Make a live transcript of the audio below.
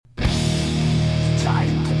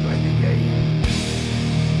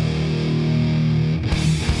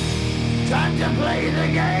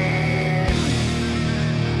again!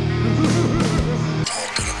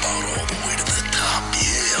 Talking about all the way to the top,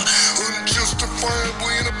 yeah.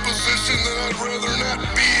 Unjustifiably in a position that I'd rather not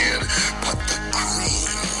be in. But the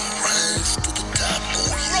cream rise to the top,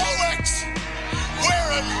 oh yeah. Rolex!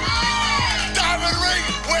 Wear it! Diamond ring!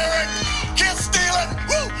 Wear it! Can't steal it!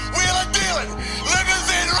 Woo! Wheel and deal it!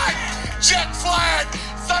 Limousine right! Jet flying!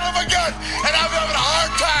 Son of a gun! And I'm having a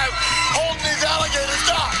hard time holding these alligators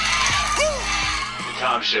down! Woo! The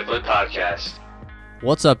Tom Shiflett Podcast.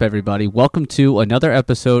 What's up, everybody? Welcome to another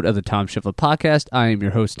episode of the Tom Shiflett Podcast. I am your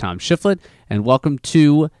host, Tom Shiflett, and welcome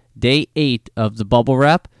to Day 8 of the Bubble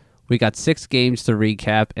Wrap. We got 6 games to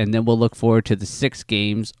recap, and then we'll look forward to the 6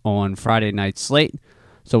 games on Friday night slate.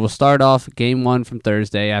 So we'll start off Game 1 from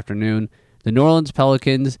Thursday afternoon. The New Orleans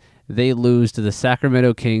Pelicans, they lose to the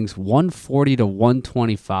Sacramento Kings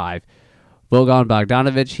 140-125. Bogdan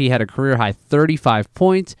Bogdanovic, he had a career-high 35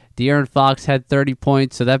 points. De'Aaron Fox had 30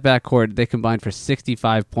 points. So that backcourt, they combined for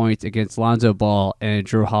 65 points against Lonzo Ball and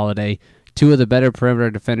Drew Holiday, two of the better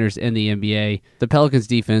perimeter defenders in the NBA. The Pelicans'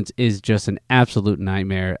 defense is just an absolute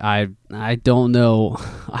nightmare. I don't know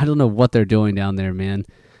what they're doing down there, man.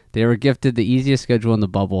 They were gifted the easiest schedule in the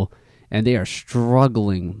bubble, and they are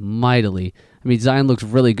struggling mightily. I mean, Zion looks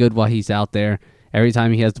really good while he's out there. Every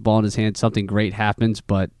time he has the ball in his hand, something great happens,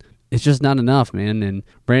 but it's just not enough, man. And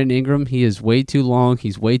Brandon Ingram, he is way too long.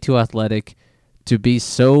 He's way too athletic to be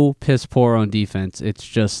so piss poor on defense.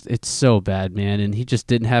 It's so bad, man. And he just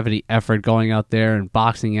didn't have any effort going out there and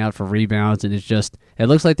boxing out for rebounds. And it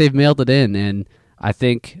looks like they've mailed it in. And I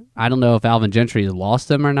don't know if Alvin Gentry lost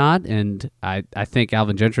them or not. And I think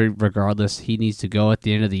Alvin Gentry, regardless, he needs to go at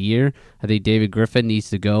the end of the year. I think David Griffin needs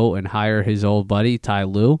to go and hire his old buddy, Ty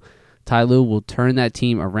Lue. Ty Lue will turn that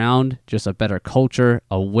team around, just a better culture,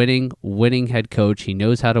 a winning head coach. He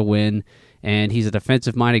knows how to win, and he's a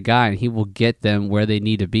defensive-minded guy, and he will get them where they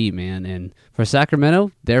need to be, man. And for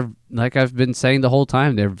Sacramento, they're, like I've been saying the whole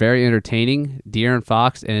time, they're very entertaining. De'Aaron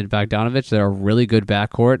Fox and Bogdanovic, they're a really good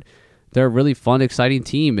backcourt. They're a really fun, exciting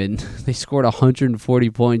team, and they scored 140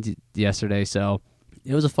 points yesterday, so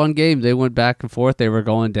it was a fun game. They went back and forth. They were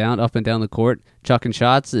going up and down the court, chucking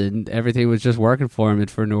shots, and everything was just working for them. And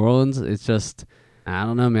for New Orleans, it's just, I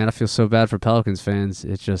don't know, man. I feel so bad for Pelicans fans.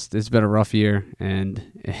 It's been a rough year,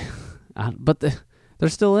 but they're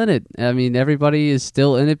still in it. I mean, everybody is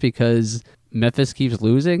still in it because Memphis keeps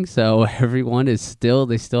losing, so everyone they still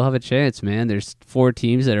have a chance, man. There's 4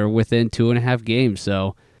 teams that are within 2.5 games,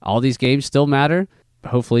 so all these games still matter.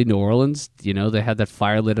 Hopefully New Orleans, they had that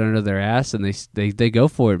fire lit under their ass, and they go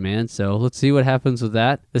for it, man. So let's see what happens with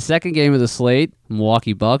that. The second game of the slate,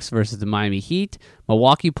 Milwaukee Bucks versus the Miami Heat.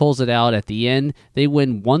 Milwaukee pulls it out at the end. They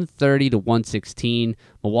win 130-116.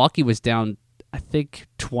 Milwaukee was down, I think,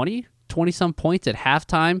 20-some points at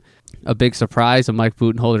halftime. A big surprise, a Mike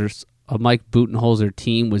Budenholzer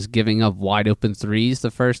team was giving up wide open threes the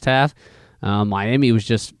first half. Miami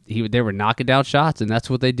was they were knocking down shots, and that's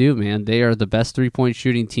what they do, man. They are the best three-point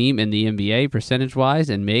shooting team in the NBA percentage-wise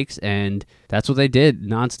and that's what they did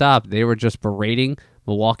nonstop. They were just berating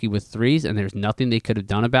Milwaukee with threes, and there's nothing they could have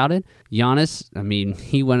done about it. Giannis, I mean,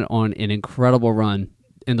 he went on an incredible run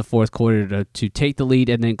in the fourth quarter to take the lead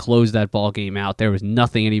and then close that ball game out. There was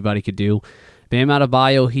nothing anybody could do. Bam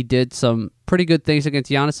Adebayo, he did some pretty good things against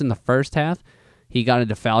Giannis in the first half. He got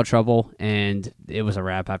into foul trouble, and it was a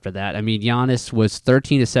wrap after that. I mean, Giannis was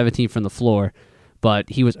 13-17 from the floor, but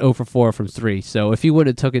he was 0 for 4 from 3. So if he would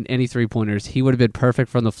have taken any three-pointers, he would have been perfect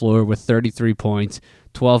from the floor with 33 points,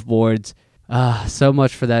 12 boards. So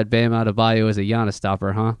much for that Bam Adebayo as a Giannis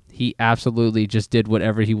stopper, huh? He absolutely just did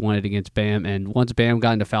whatever he wanted against Bam, and once Bam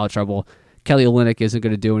got into foul trouble, Kelly Olynyk isn't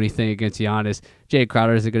going to do anything against Giannis. Jay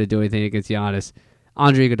Crowder isn't going to do anything against Giannis.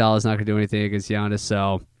 Andre Iguodala is not going to do anything against Giannis,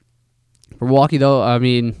 so for Milwaukee, though, I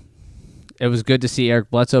mean, it was good to see Eric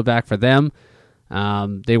Bledsoe back for them.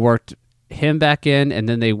 They worked him back in, and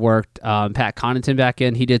then they worked Pat Connaughton back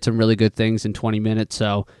in. He did some really good things in 20 minutes,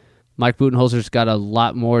 so Mike Budenholzer's got a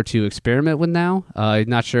lot more to experiment with now.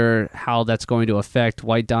 Not sure how that's going to affect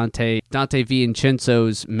Dante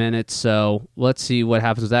Vincenzo's minutes, so let's see what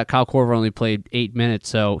happens with that. Kyle Korver only played 8 minutes,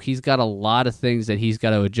 so he's got a lot of things that he's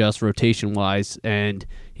got to adjust rotation-wise, and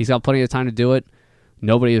he's got plenty of time to do it.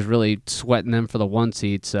 Nobody is really sweating them for the 1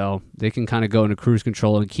 seed, so they can kind of go into cruise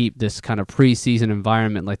control and keep this kind of preseason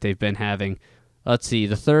environment like they've been having. Let's see,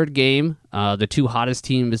 the third game, the 2 hottest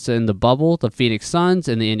teams in the bubble, the Phoenix Suns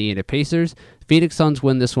and the Indiana Pacers. Phoenix Suns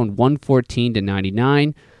win this one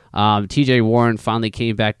 114-99. TJ Warren finally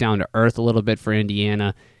came back down to earth a little bit for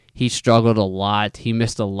Indiana. he struggled a lot. He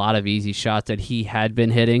missed a lot of easy shots that he had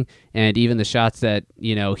been hitting, and even the shots that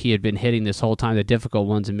he had been hitting this whole time, the difficult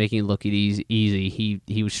ones, and making it look easy.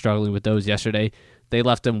 He was struggling with those yesterday. They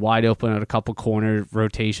left him wide open at a couple corner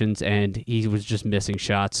rotations, and he was just missing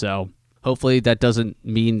shots. So hopefully that doesn't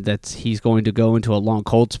mean that he's going to go into a long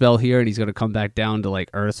cold spell here, and he's going to come back down to like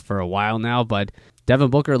earth for a while now. But Devin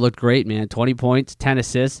Booker looked great, man. 20 points, 10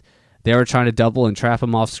 assists. They were trying to double and trap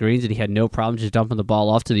him off screens, and he had no problem just dumping the ball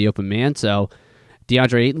off to the open man. So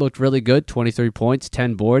DeAndre Ayton looked really good, 23 points,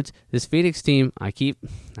 10 boards. This Phoenix team, I keep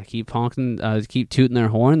honking, keep tooting their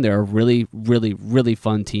horn. They're a really, really, really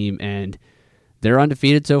fun team, and they're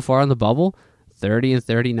undefeated so far on the bubble,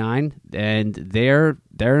 30-39, and they're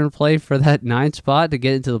in play for that 9 spot to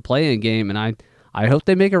get into the play-in game. And I hope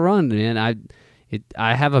they make a run, man.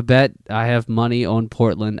 I have a bet. I have money on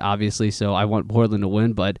Portland, obviously, so I want Portland to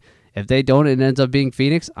win, but if they don't, it ends up being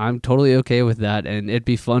Phoenix. I'm totally okay with that, and it'd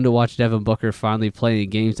be fun to watch Devin Booker finally play in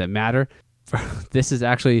games that matter. This is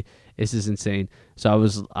insane. So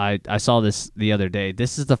I saw this the other day.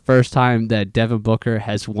 This is the first time that Devin Booker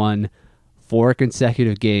has won 4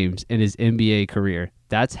 consecutive games in his NBA career.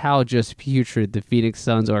 That's how just putrid the Phoenix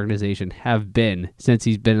Suns organization have been since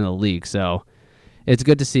he's been in the league. So it's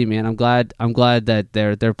good to see, man. I'm glad that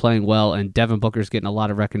they're playing well, and Devin Booker's getting a lot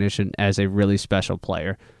of recognition as a really special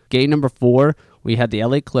player. Game number 4, we had the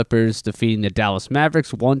LA Clippers defeating the Dallas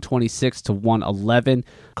Mavericks 126-111.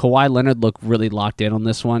 Kawhi Leonard looked really locked in on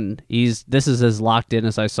this one. This is as locked in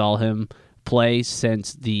as I saw him play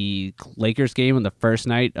since the Lakers game on the first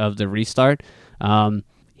night of the restart.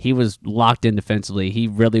 He was locked in defensively. He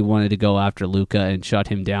really wanted to go after Luka and shut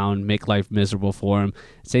him down, make life miserable for him.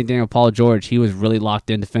 Same thing with Paul George. He was really locked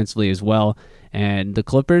in defensively as well. And the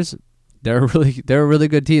Clippers, they're a really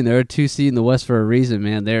good team. They're a 2 seed in the West for a reason,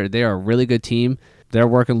 man. They are a really good team. They're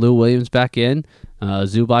working Lou Williams back in.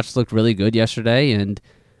 Zubac looked really good yesterday, and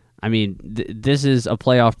I mean, this is a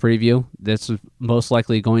playoff preview. This is most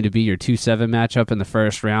likely going to be your 2-7 matchup in the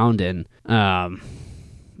first round, and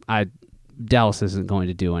Dallas isn't going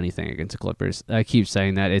to do anything against the Clippers. I keep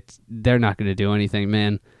saying that. They're not going to do anything,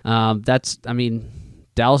 man.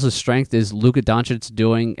 Dallas's strength is Luka Doncic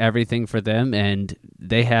doing everything for them, and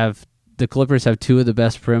the Clippers have 2 of the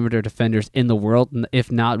best perimeter defenders in the world,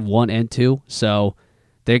 if not 1 and 2, so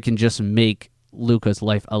they can just make Luka's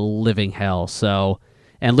life a living hell. So,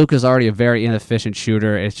 and Luka's already a very inefficient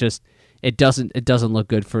shooter. It's just it doesn't look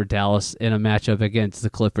good for Dallas in a matchup against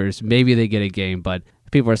the Clippers. Maybe they get a game, but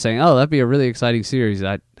people are saying, "Oh, that'd be a really exciting series."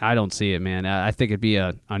 I don't see it, man. I think it'd be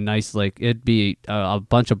a nice it'd be a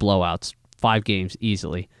bunch of blowouts, 5 games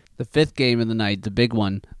easily. The 5th game of the night, the big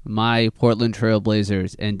one, my Portland Trail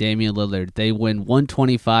Blazers and Damian Lillard, they win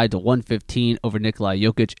 125-115 over Nikola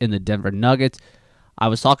Jokic in the Denver Nuggets. I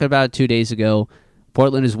was talking about it 2 days ago.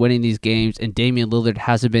 Portland is winning these games, and Damian Lillard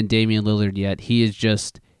hasn't been Damian Lillard yet. He is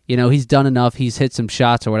just, he's done enough. He's hit some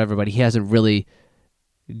shots or whatever, but he hasn't really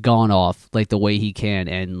gone off like the way he can.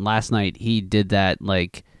 And last night he did that,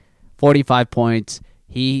 45 points.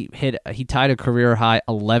 He tied a career high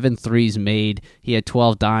 11 threes made. He had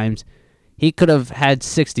 12 dimes. He could have had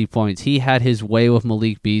 60 points. He had his way with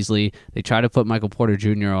Malik Beasley. They tried to put Michael Porter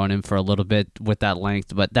Jr. on him for a little bit with that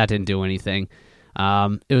length, but that didn't do anything.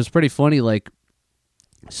 It was pretty funny,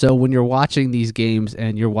 so when you're watching these games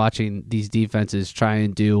and you're watching these defenses try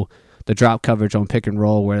and do the drop coverage on pick and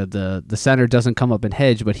roll where the center doesn't come up and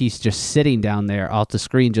hedge, but he's just sitting down there off the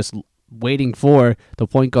screen just waiting for the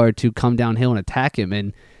point guard to come downhill and attack him.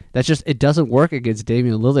 And that's just, it doesn't work against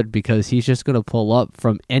Damian Lillard because he's just going to pull up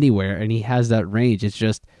from anywhere and he has that range. It's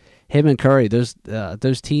just him and Curry, those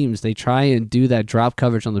teams, they try and do that drop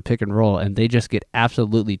coverage on the pick and roll and they just get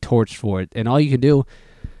absolutely torched for it. And all you can do,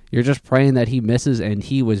 you're just praying that he misses, and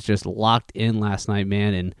he was just locked in last night,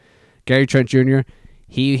 man. And Gary Trent Jr.,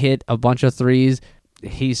 he hit a bunch of threes.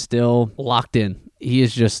 He's still locked in. He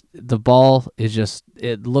is just, the ball is just,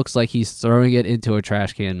 it looks like he's throwing it into a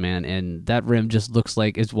trash can, man. And that rim just looks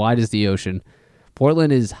like as wide as the ocean.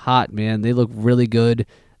 Portland is hot, man. They look really good.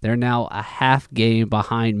 They're now a half game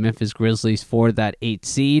behind Memphis Grizzlies for that 8th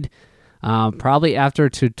seed. Probably after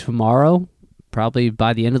tomorrow, probably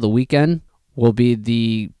by the end of the weekend, will be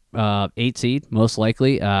the 8 seed, most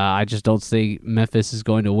likely. I just don't think Memphis is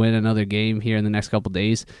going to win another game here in the next couple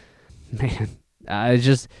days. Man, I'm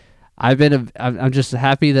just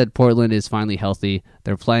happy that Portland is finally healthy.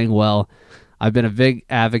 They're playing well. I've been a big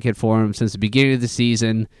advocate for them since the beginning of the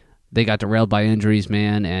season. They got derailed by injuries,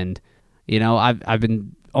 man, and I've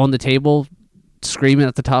been on the table screaming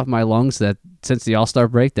at the top of my lungs that since the All-Star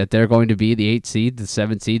break that they're going to be the 8th seed, the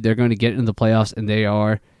 7th seed. They're going to get into the playoffs, and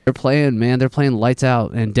they're playing, man. They're playing lights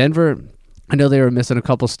out. And Denver I know they were missing a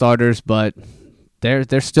couple starters, but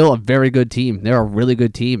they're still a very good team. They're a really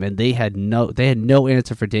good team, and they had no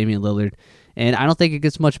answer for Damian Lillard. And I don't think it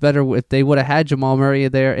gets much better if they would have had Jamal Murray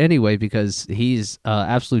there anyway, because he's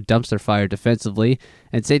absolute dumpster fire defensively.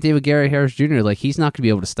 And same thing with Gary Harris Jr. Like, he's not going to be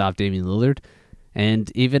able to stop Damian Lillard.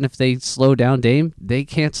 And even if they slow down Dame, they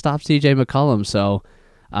can't stop CJ McCollum. So,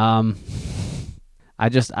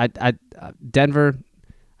 Denver,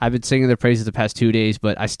 I've been singing their praises the past 2 days,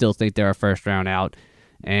 but I still think they're a first round out.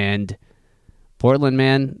 And Portland,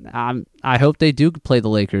 man, I hope they do play the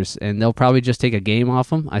Lakers, and they'll probably just take a game off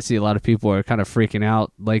them. I see a lot of people are kind of freaking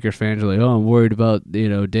out. Lakers fans are like, "Oh, I'm worried about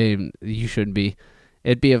Dame." You shouldn't be.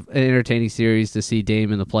 It'd be an entertaining series to see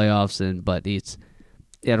Dame in the playoffs, but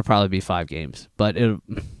it'll probably be 5 games. But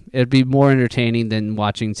it'd be more entertaining than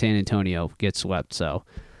watching San Antonio get swept. So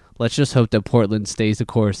let's just hope that Portland stays the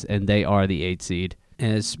course and they are the 8 seed.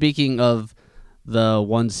 And speaking of the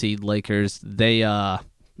 1 seed Lakers, they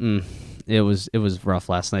It was rough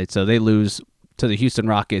last night. So they lose to the Houston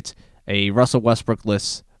Rockets, a Russell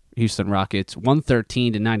Westbrook-less Houston Rockets,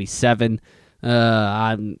 113-97.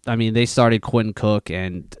 I mean, they started Quinn Cook,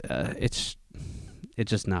 and it's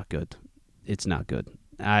just not good. It's not good.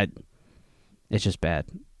 It's just bad.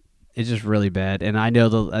 It's just really bad. And I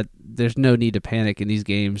know there's no need to panic in these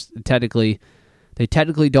games. They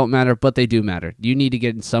technically don't matter, but they do matter. You need to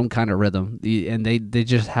get in some kind of rhythm, and they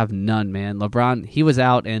just have none, man. LeBron, he was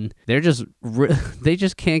out, and they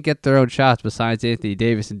just can't get their own shots besides Anthony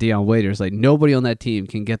Davis and Dion Waiters. Like, nobody on that team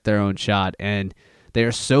can get their own shot, and they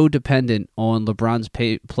are so dependent on LeBron's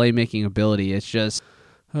playmaking ability. It's just,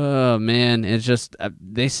 oh, man. It's just,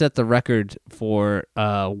 they set the record for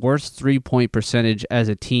worst three-point percentage as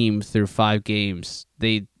a team through 5 games.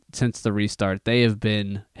 Since the restart, they have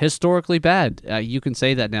been historically bad. You can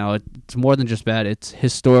say that now. It's more than just bad. It's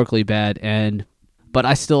historically bad. But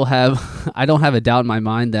I don't have a doubt in my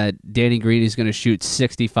mind that Danny Green is going to shoot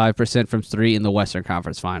 65% from 3 in the Western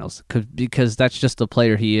Conference Finals, because that's just the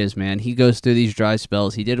player he is, man. He goes through these dry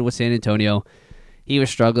spells. He did it with San Antonio. He was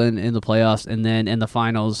struggling in the playoffs, and then in the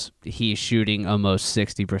finals, he's shooting almost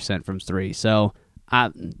 60% from 3. So,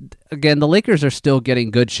 again, the Lakers are still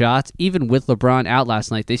getting good shots. Even with LeBron out last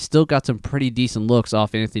night, they still got some pretty decent looks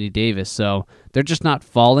off Anthony Davis. So they're just not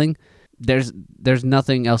falling. There's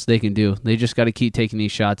nothing else they can do. They just got to keep taking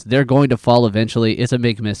these shots. They're going to fall eventually. It's a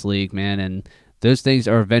make-miss league, man, and those things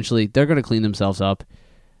are eventually, they're going to clean themselves up.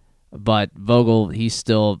 But Vogel, he's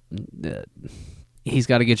got to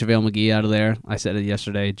get JaVale McGee out of there. I said it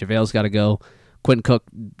yesterday. JaVale's got to go. Quentin Cook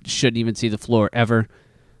shouldn't even see the floor ever.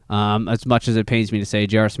 As much as it pains me to say,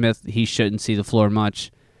 J.R. Smith, he shouldn't see the floor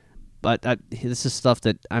much. But this is stuff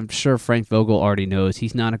that I'm sure Frank Vogel already knows.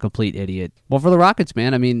 He's not a complete idiot. Well, for the Rockets,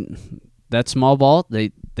 man, I mean, that small ball,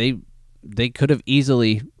 they could have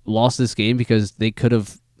easily lost this game because they could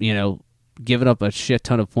have, given up a shit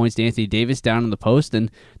ton of points to Anthony Davis down in the post,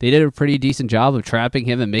 and they did a pretty decent job of trapping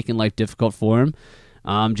him and making life difficult for him.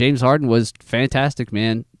 James Harden was fantastic,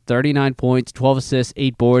 man. 39 points, 12 assists,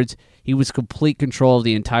 8 boards. He was complete control of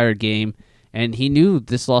the entire game, and he knew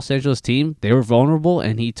this Los Angeles team, they were vulnerable,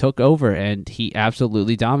 and he took over, and he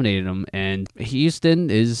absolutely dominated them. And Houston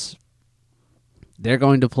they're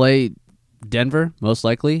going to play Denver, most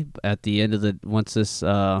likely, at the end of once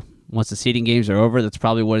the seeding games are over. That's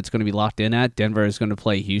probably what it's going to be locked in at. Denver is going to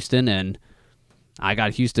play Houston, and I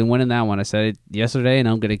got Houston winning that one. I said it yesterday, and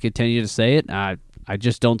I'm going to continue to say it. I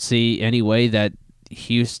just don't see any way that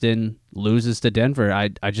Houston loses to Denver.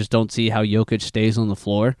 I just don't see how Jokic stays on the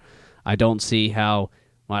floor. I don't see how,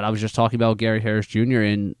 I was just talking about Gary Harris Jr.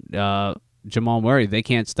 and Jamal Murray. They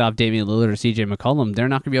can't stop Damian Lillard or CJ McCollum. They're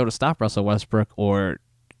not going to be able to stop Russell Westbrook or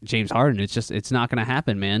James Harden. It's not going to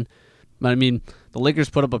happen, man. But I mean, the Lakers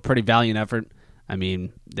put up a pretty valiant effort. I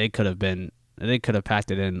mean, they could have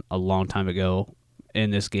packed it in a long time ago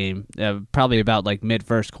in this game. Probably about like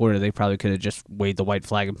mid-first quarter, they probably could have just waved the white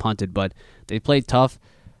flag and punted, but they played tough.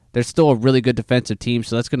 They're still a really good defensive team,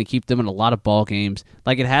 so that's going to keep them in a lot of ball games,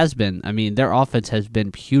 like it has been. I mean, their offense has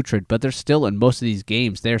been putrid, but they're still in most of these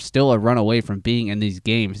games. They're still a run away from being in these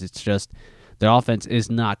games. It's just their offense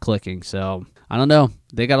is not clicking. So, I don't know.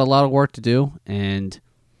 They got a lot of work to do, and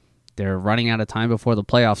they're running out of time before the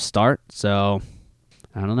playoffs start. So,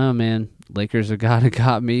 I don't know, man. Lakers have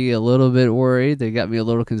got me a little bit worried. They got me a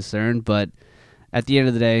little concerned, but at the end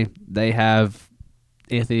of the day, they have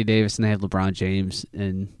Anthony Davis and they have LeBron James,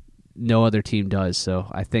 and no other team does. So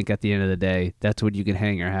I think at the end of the day, that's what you can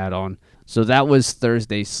hang your hat on. So that was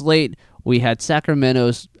Thursday's slate. we had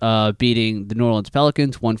Sacramento's beating the New Orleans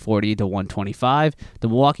Pelicans 140-125. The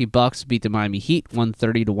Milwaukee Bucks beat the Miami Heat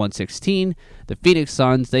 130-116. The Phoenix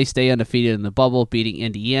Suns, they stay undefeated in the bubble, beating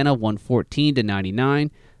Indiana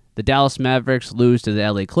 114-99. The Dallas Mavericks lose to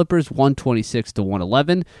the LA Clippers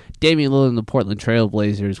 126-111. Damian Lillard and the Portland Trail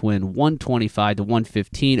Blazers win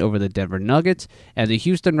 125-115 over the Denver Nuggets. And the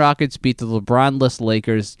Houston Rockets beat the LeBron-less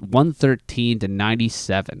Lakers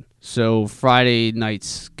 113-97. So Friday night's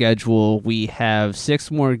schedule, we have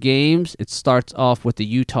 6 more games. It starts off with the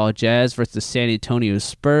Utah Jazz versus the San Antonio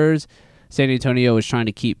Spurs. San Antonio is trying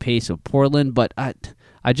to keep pace with Portland, but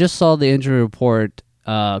I just saw the injury report.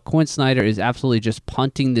 Quinn Snyder is absolutely just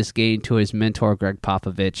punting this game to his mentor, Greg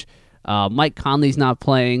Popovich. Mike Conley's not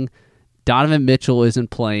playing. Donovan Mitchell isn't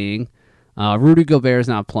playing. Rudy Gobert's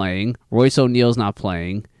not playing. Royce O'Neal's not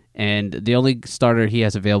playing. And the only starter he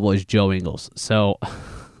has available is Joe Ingles. So,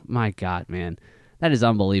 my God, man. That is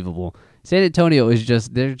unbelievable. San Antonio is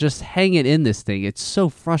they're just hanging in this thing. It's so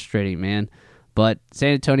frustrating, man. But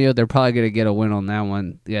San Antonio, they're probably going to get a win on that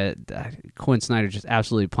one. Yeah, Quinn Snyder just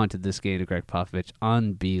absolutely punted this game to Greg Popovich.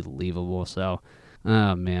 Unbelievable. So,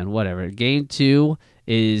 oh, man, whatever. Game 2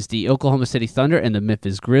 is the Oklahoma City Thunder and the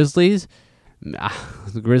Memphis Grizzlies.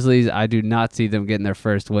 The Grizzlies, I do not see them getting their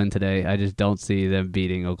first win today. I just don't see them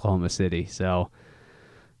beating Oklahoma City. So,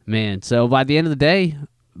 man, so by the end of the day,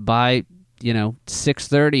 by,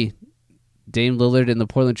 6:30, Dame Lillard and the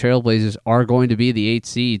Portland Trail Blazers are going to be the 8th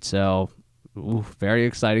seed. So, very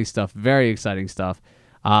exciting stuff. Very exciting stuff.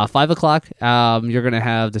 5 o'clock, you're going to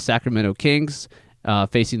have the Sacramento Kings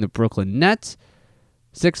facing the Brooklyn Nets.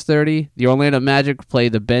 6:30, the Orlando Magic play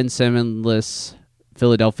the Ben Simmons-less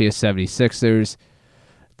Philadelphia 76ers.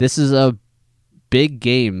 This is a big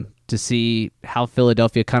game to see how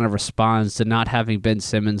Philadelphia kind of responds to not having Ben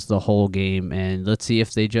Simmons the whole game. And let's see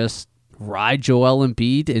if they just ride Joel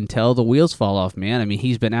Embiid until the wheels fall off, man. I mean,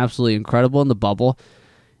 he's been absolutely incredible in the bubble.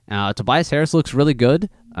 Tobias Harris looks really good.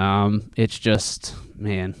 It's just,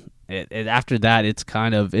 man, after that,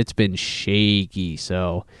 it's been shaky.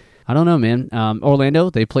 So, I don't know, man. Orlando,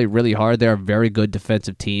 they play really hard. They're a very good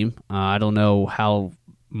defensive team. I don't know how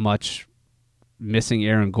much missing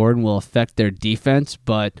Aaron Gordon will affect their defense,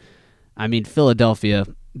 but, I mean, Philadelphia,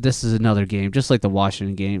 this is another game, just like the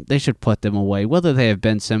Washington game. They should put them away. Whether they have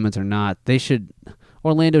Ben Simmons or not,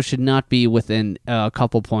 Orlando should not be within a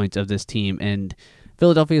couple points of this team, and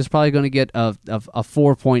Philadelphia is probably going to get a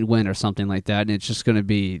 4-point win or something like that, and it's just going to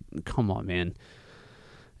be, come on, man.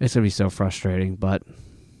 It's going to be so frustrating, but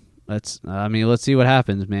let's see what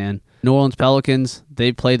happens, man. New Orleans Pelicans,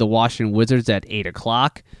 they play the Washington Wizards at 8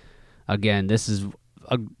 o'clock. Again, this is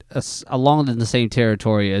along in the same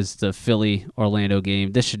territory as the Philly-Orlando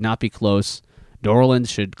game. This should not be close. New Orleans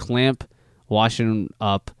should clamp Washington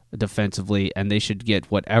up defensively, and they should get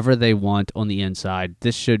whatever they want on the inside.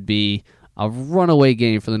 This should be a runaway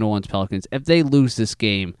game for the New Orleans Pelicans. If they lose this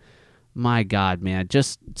game, my God, man,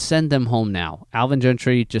 just send them home now. Alvin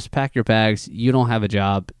Gentry, just pack your bags. You don't have a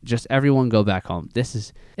job. Just everyone go back home.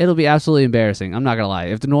 It'll be absolutely embarrassing. I'm not going to lie.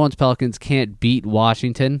 If the New Orleans Pelicans can't beat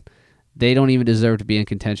Washington, they don't even deserve to be in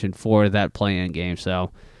contention for that play-in game.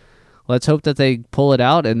 So let's hope that they pull it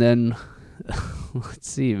out, and then let's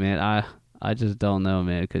see, man. I just don't know,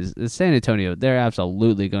 man, because San Antonio, they're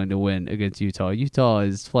absolutely going to win against Utah. Utah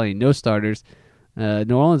is playing no starters.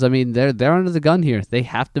 New Orleans, I mean, they're under the gun here. They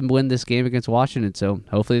have to win this game against Washington, so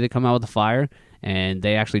hopefully they come out with a fire, and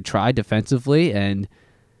they actually try defensively, and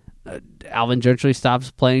Alvin Gentry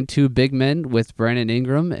stops playing 2 big men with Brandon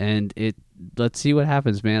Ingram, and let's see what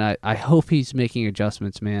happens, man. I hope he's making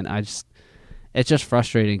adjustments, man. It's just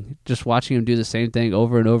frustrating just watching him do the same thing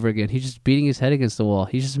over and over again. He's just beating his head against the wall.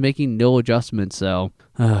 He's just making no adjustments. So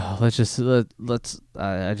I just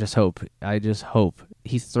hope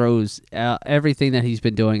he throws everything that he's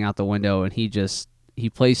been doing out the window, and he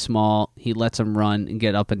plays small. He lets him run and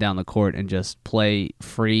get up and down the court and just play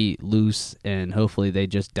free, loose, and hopefully they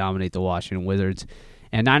just dominate the Washington Wizards.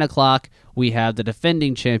 At 9 o'clock, we have the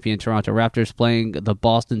defending champion Toronto Raptors playing the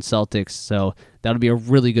Boston Celtics, so that'll be a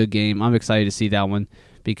really good game. I'm excited to see that one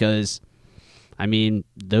because, I mean,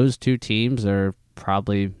 those two teams are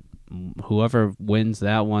probably, whoever wins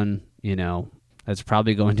that one, that's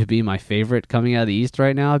probably going to be my favorite coming out of the East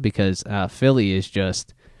right now because Philly is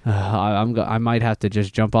just, I might have to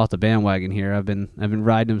just jump off the bandwagon here. I've been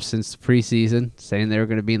riding them since the preseason, saying they were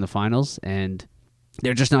going to be in the finals, and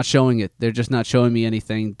they're just not showing it. They're just not showing me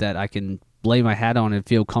anything that I can lay my hat on and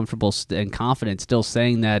feel comfortable and confident still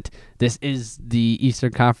saying that this is the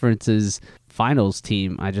Eastern Conference's finals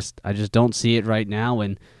team. I just don't see it right now.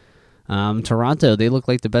 And Toronto, they look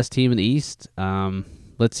like the best team in the East.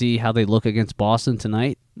 Let's see how they look against Boston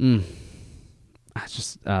tonight.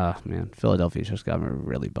 just man, Philadelphia's just got me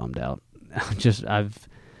really bummed out.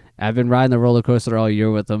 I've been riding the roller coaster all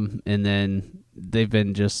year with them, and then they've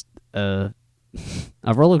been just a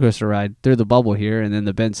roller coaster ride through the bubble here, and then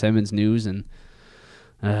the Ben Simmons news, and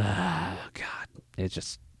God, it's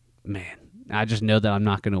just, man, I just know that I'm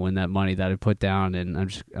not going to win that money that I put down, and I'm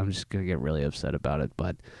just going to get really upset about it.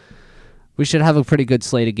 But we should have a pretty good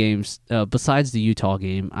slate of games besides the Utah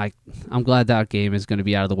game. I'm glad that game is going to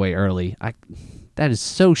be out of the way early. That is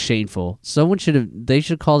so shameful. They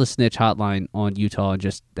should call the snitch hotline on Utah and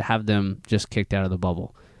just have them just kicked out of the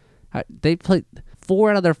bubble. They played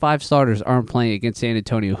 4 out of their 5 starters aren't playing against San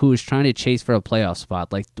Antonio, who is trying to chase for a playoff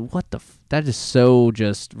spot. Like, what that is so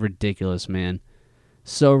just ridiculous, man.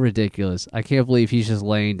 So ridiculous. I can't believe he's just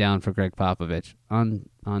laying down for Greg Popovich.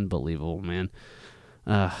 Unbelievable, man.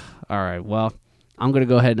 All right, well, I'm going to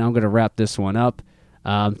go ahead and I'm going to wrap this one up.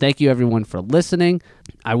 Thank you, everyone, for listening.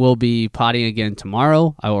 I will be potting again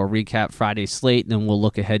tomorrow. I will recap Friday's slate, and then we'll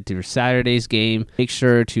look ahead to Saturday's game. Make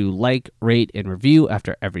sure to like, rate, and review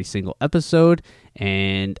after every single episode,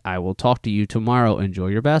 and I will talk to you tomorrow. Enjoy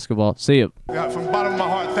your basketball. See you. From the bottom of my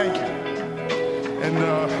heart, thank you. And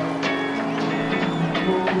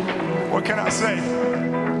what can I say?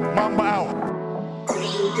 Mamba out.